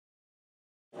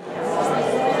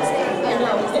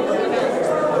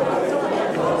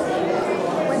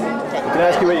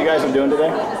ask you what you guys are doing today?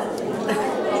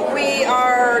 We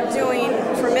are doing,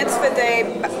 for Mitzvah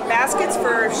Day, baskets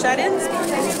for shut-ins.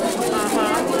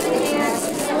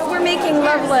 We're making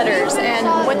love letters, and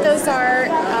what those are,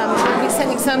 we'll be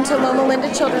sending some to Loma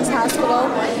Linda Children's Hospital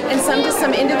and some to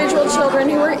some individual children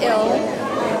who are ill.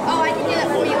 Oh, I can do that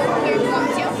for you. Here, do you want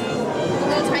me to?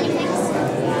 Little tiny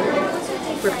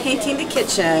things. We're painting the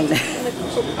kitchen.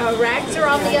 Rags are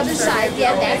on the other side.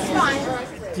 Yeah, that's fine.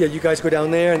 Yeah, you guys go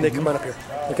down there and they come on up here.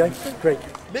 Okay? Great.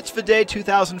 Mitzvah Day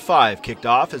 2005 kicked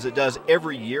off as it does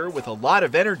every year with a lot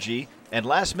of energy and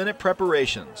last-minute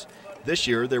preparations. This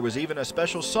year, there was even a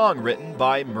special song written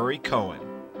by Murray Cohen.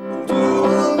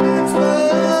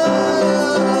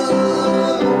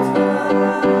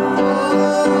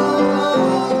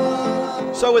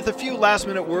 So with a few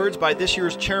last-minute words by this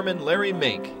year's chairman, Larry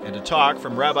Mink, and a talk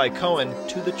from Rabbi Cohen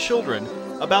to the children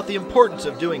about the importance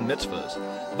of doing mitzvahs,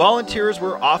 volunteers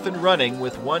were off and running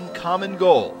with one common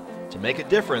goal: to make a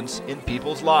difference in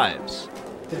people's lives.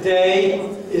 Today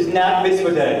is not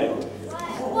Mitzvah Day.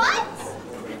 What?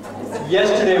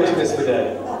 Yesterday was Mitzvah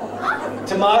Day.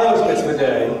 Tomorrow is Mitzvah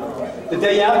Day. The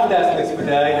day after that's Mitzvah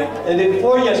Day. And the day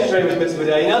before yesterday was Mitzvah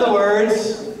Day. In other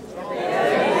words...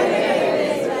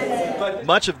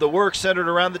 Much of the work centered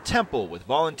around the temple, with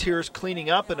volunteers cleaning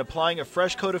up and applying a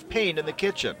fresh coat of paint in the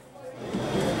kitchen.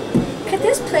 Could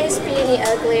this place be any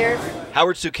uglier?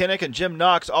 Howard Sukinnick and Jim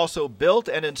Knox also built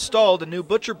and installed a new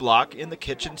butcher block in the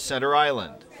kitchen center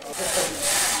island.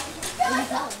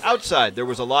 Outside, there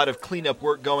was a lot of cleanup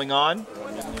work going on.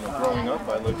 Growing up,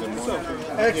 I lived in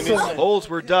one. Holes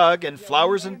were dug and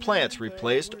flowers and plants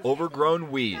replaced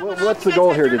overgrown weeds. What's the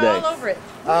goal here today? All over it.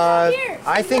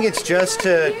 I think it's just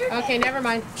to Okay, never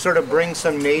mind. sort of bring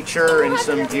some nature and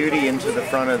some beauty into the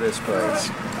front of this place.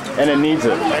 And it needs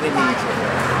it. And it needs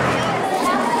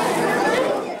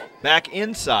it. Back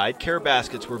inside, care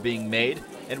baskets were being made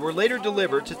and were later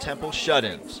delivered to temple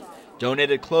shut-ins.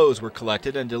 Donated clothes were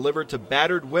collected and delivered to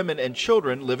battered women and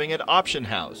children living at Option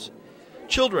House.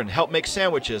 Children helped make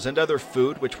sandwiches and other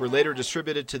food, which were later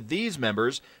distributed to these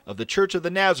members of the Church of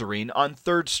the Nazarene on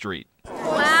 3rd Street.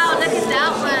 Wow, look at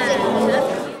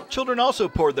that one. Children also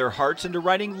poured their hearts into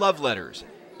writing love letters,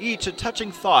 each a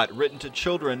touching thought written to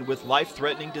children with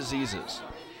life-threatening diseases.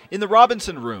 In the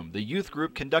Robinson Room, the youth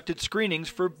group conducted screenings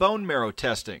for bone marrow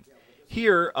testing.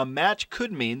 Here, a match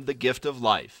could mean the gift of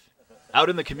life. Out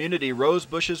in the community, rose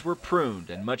bushes were pruned,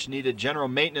 and much-needed general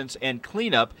maintenance and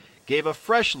cleanup gave a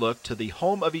fresh look to the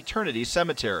Home of Eternity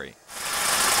Cemetery.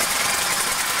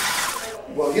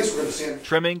 Well, yes, we're going to send.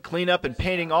 Trimming, cleanup, and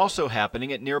painting also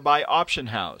happening at nearby Option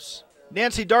House.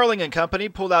 Nancy Darling and company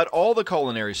pulled out all the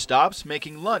culinary stops,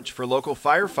 making lunch for local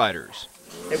firefighters.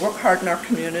 They work hard in our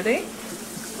community,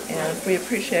 and we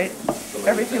appreciate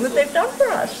everything that they've done for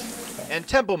us. And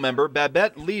Temple member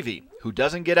Babette Levy, who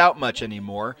doesn't get out much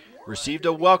anymore, received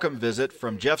a welcome visit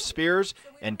from Jeff Spears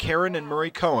and Karen and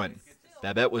Murray Cohen.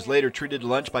 Babette was later treated to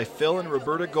lunch by Phil and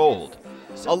Roberta Gold.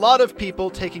 A lot of people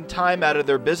taking time out of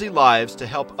their busy lives to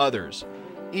help others,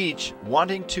 each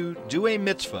wanting to do a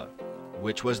mitzvah,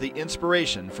 which was the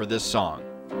inspiration for this song.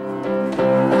 I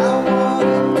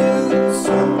wanna do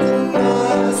something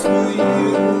nice for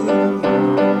you.